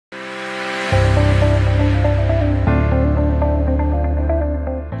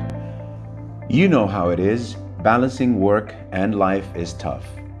You know how it is. Balancing work and life is tough.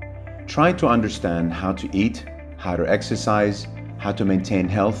 Trying to understand how to eat, how to exercise, how to maintain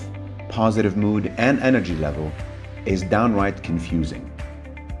health, positive mood, and energy level is downright confusing.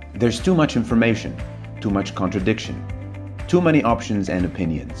 There's too much information, too much contradiction, too many options and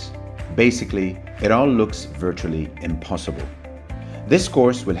opinions. Basically, it all looks virtually impossible. This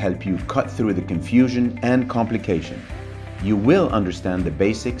course will help you cut through the confusion and complication. You will understand the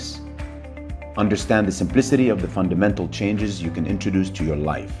basics, understand the simplicity of the fundamental changes you can introduce to your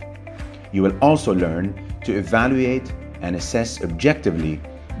life. You will also learn to evaluate and assess objectively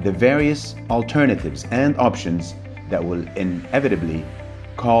the various alternatives and options that will inevitably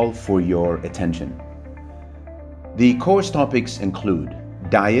call for your attention. The course topics include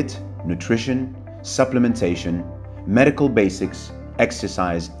diet, nutrition, supplementation, medical basics,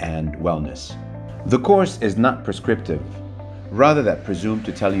 exercise, and wellness. The course is not prescriptive, rather that presume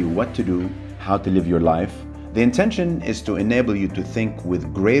to tell you what to do, how to live your life. The intention is to enable you to think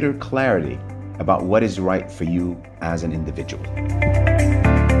with greater clarity about what is right for you as an individual.